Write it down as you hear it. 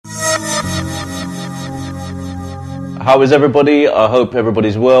How is everybody? I hope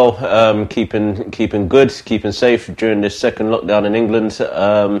everybody's well, keeping good, keeping safe during this second lockdown in England.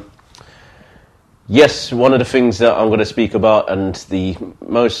 Yes, one of the things that I'm going to speak about, and the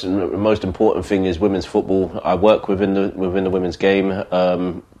most important thing, is women's football. I work within the women's game,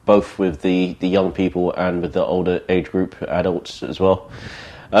 both with the young people and with the older age group, adults as well.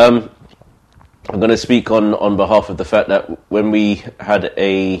 I'm going to speak on behalf of the fact that when we had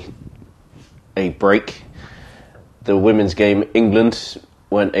a break, the women's game, England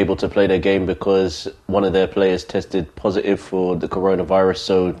weren't able to play their game because one of their players tested positive for the coronavirus,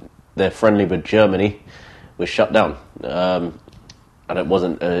 so their friendly with Germany was shut down, and it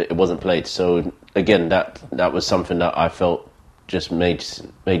wasn't played. So again, that was something that I felt just made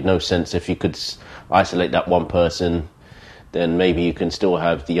no sense. If you could isolate that one person, then maybe you can still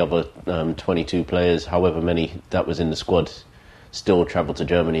have the other 22 players, however many that was in the squad, still travel to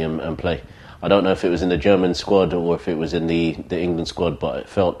Germany and play. I don't know if it was in the German squad or if it was in the England squad, but it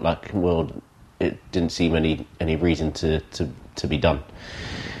felt like, well, it didn't seem any reason to be done.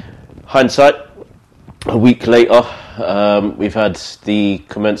 Hindsight, a week later, we've had the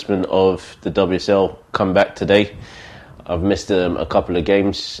commencement of the WSL come back today. I've missed a couple of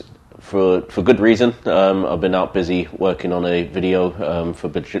games for good reason. I've been out busy working on a video for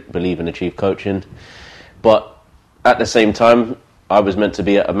Believe and Achieve Coaching. But at the same time, I was meant to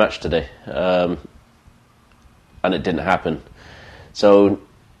be at a match today, and it didn't happen. So,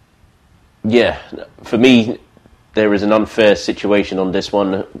 yeah, for me, there is an unfair situation on this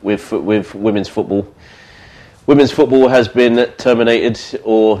one with women's football. Women's football has been terminated,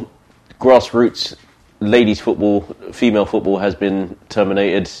 or grassroots ladies football, female football has been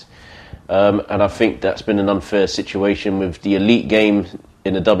terminated, and I think that's been an unfair situation with the elite game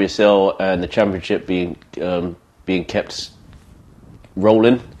in the WSL and the Championship being kept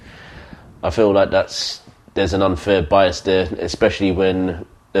rolling. I feel like there's an unfair bias there, especially when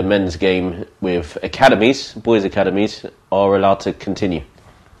the men's game with boys academies, are allowed to continue.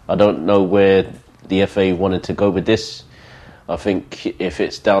 I don't know where the FA wanted to go with this. I think if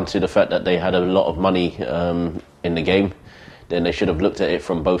it's down to the fact that they had a lot of money in the game, then they should have looked at it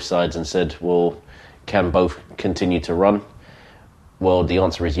from both sides and said, well, can both continue to run? Well, the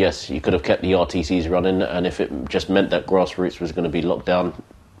answer is yes. You could have kept the RTCs running, and if it just meant that grassroots was going to be locked down,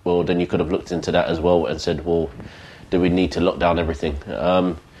 well, then you could have looked into that as well and said, well, do we need to lock down everything?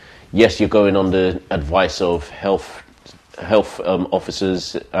 Yes, you're going on the advice of health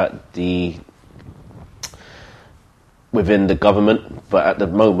officers within the government, but at the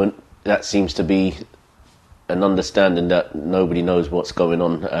moment, that seems to be an understanding that nobody knows what's going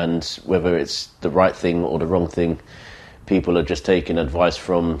on, and whether it's the right thing or the wrong thing. People are just taking advice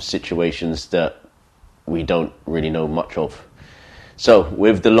from situations that we don't really know much of. So,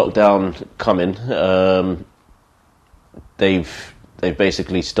 with the lockdown coming, they've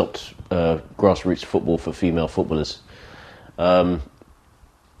basically stopped grassroots football for female footballers. There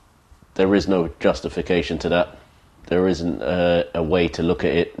is no justification to that. There isn't a way to look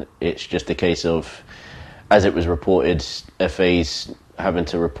at it. It's just a case of, as it was reported, FA's having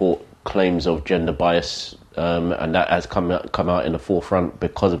to report claims of gender bias, and that has come out in the forefront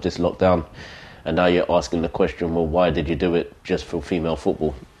because of this lockdown. And now you're asking the question, well, why did you do it just for female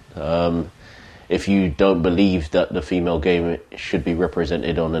football? If you don't believe that the female game should be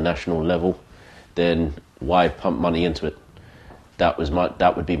represented on a national level, then why pump money into it? That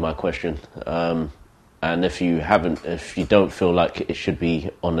would be my question. And if you don't feel like it should be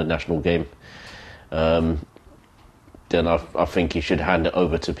on the national game, then I think you should hand it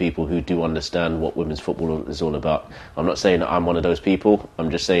over to people who do understand what women's football is all about. I'm not saying that I'm one of those people. I'm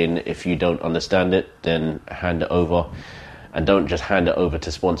just saying if you don't understand it, then hand it over. And don't just hand it over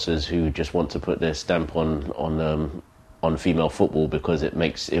to sponsors who just want to put their stamp on female football because it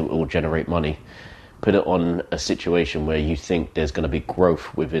will generate money. Put it on a situation where you think there's going to be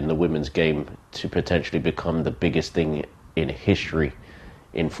growth within the women's game to potentially become the biggest thing in history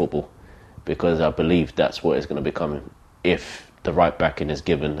in football, because I believe that's what it's going to become if the right backing is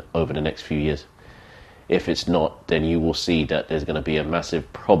given over the next few years. If it's not, then you will see that there's going to be a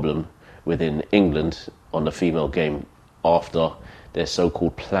massive problem within England on the female game after their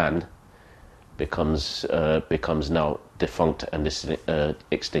so-called plan becomes now defunct and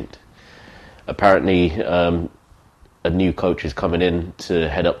extinct. Apparently, a new coach is coming in to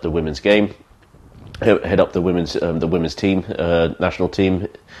head up the women's game, head up the women's team, national team,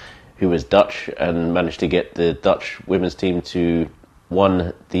 who is Dutch, and managed to get the Dutch women's team to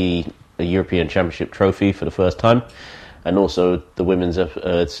won the European Championship trophy for the first time, and also the women's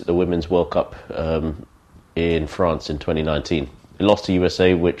World Cup in France in 2019. It lost to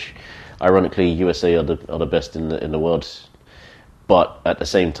USA, which Ironically, USA are the best in the world, but at the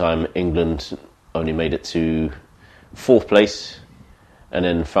same time, England only made it to 4th place, and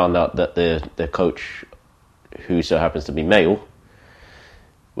then found out that their coach, who so happens to be male,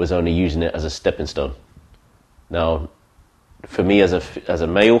 was only using it as a stepping stone. Now, for me as a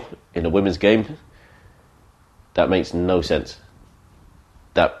male in a women's game, that makes no sense.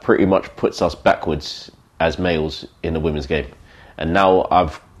 That pretty much puts us backwards as males in the women's game. And now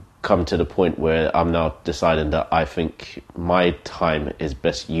I've come to the point where I'm now deciding that I think my time is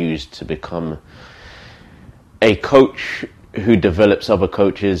best used to become a coach who develops other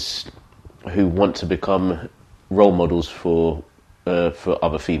coaches who want to become role models for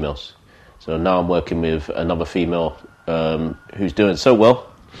other females. So now I'm working with another female who's doing so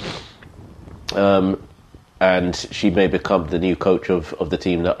well, and she may become the new coach of the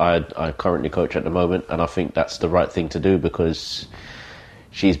team that I currently coach at the moment. And I think that's the right thing to do, because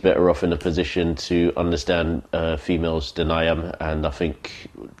she's better off in a position to understand females than I am. And I think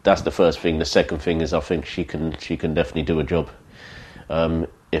that's the first thing. The second thing is I think she can definitely do a job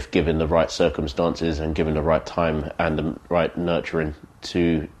if given the right circumstances and given the right time and the right nurturing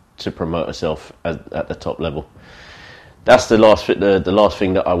to promote herself at the top level. That's the last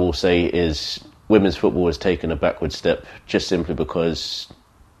thing that I will say is women's football has taken a backward step just simply because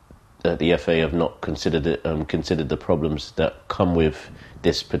the FA have not considered the problems that come with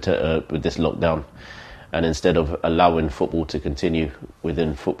this lockdown, and instead of allowing football to continue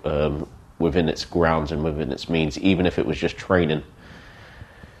within its grounds and within its means, even if it was just training,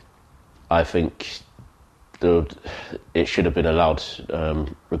 I think it should have been allowed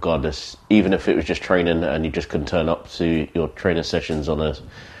regardless. Even if it was just training and you just couldn't turn up to your training sessions on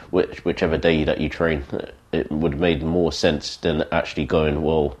whichever day that you train, it would have made more sense than actually going,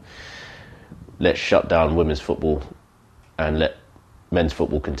 well, let's shut down women's football and let men's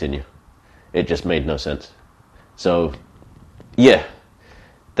football continue. It just made no sense. So, yeah,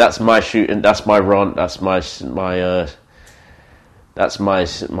 that's my shooting. That's my rant. That's my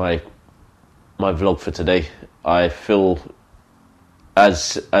vlog for today. I feel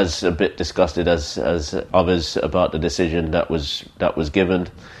as a bit disgusted as others about the decision that was given.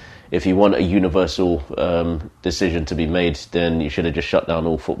 If you want a universal decision to be made, then you should have just shut down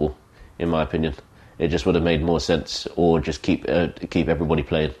all football, in my opinion. It just would have made more sense, or just keep everybody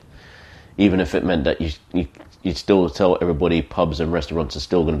playing, even if it meant that you still tell everybody pubs and restaurants are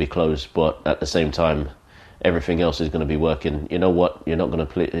still going to be closed, but at the same time everything else is going to be working. You know what? You're not going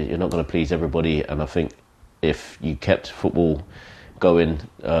to please everybody, and I think if you kept football going,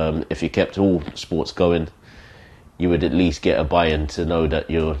 if you kept all sports going, you would at least get a buy-in to know that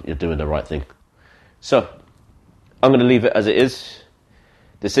you're doing the right thing. So I'm going to leave it as it is.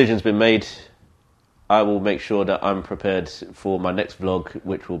 Decision's been made. I will make sure that I'm prepared for my next vlog,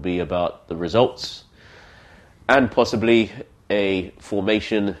 which will be about the results and possibly a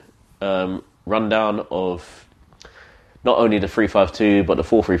formation rundown of not only the 3-5-2, but the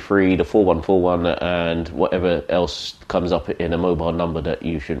 4-3-3, the 4-1-4-1, and whatever else comes up in a mobile number that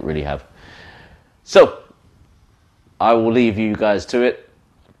you shouldn't really have. So I will leave you guys to it.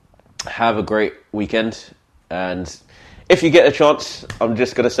 Have a great weekend, and if you get a chance, I'm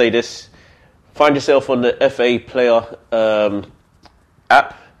just going to say this: find yourself on the FA Player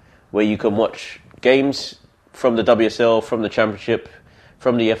app, where you can watch games from the WSL, from the Championship,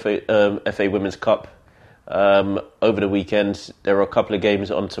 from the FA Women's Cup. Over the weekend, there are a couple of games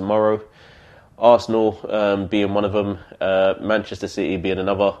on tomorrow. Arsenal being one of them, Manchester City being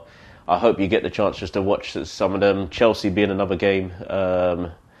another. I hope you get the chance just to watch some of them. Chelsea being another game.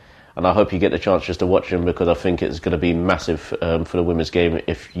 And I hope you get the chance just to watch them, because I think it's going to be massive for the women's game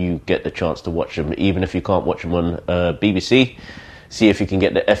if you get the chance to watch them. Even if you can't watch them on BBC, see if you can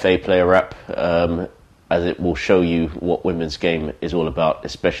get the FA Player app, as it will show you what women's game is all about,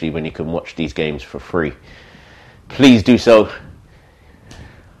 especially when you can watch these games for free. Please do so.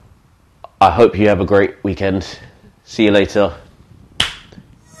 I hope you have a great weekend. See you later.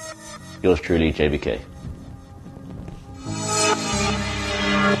 Yours truly, JBK.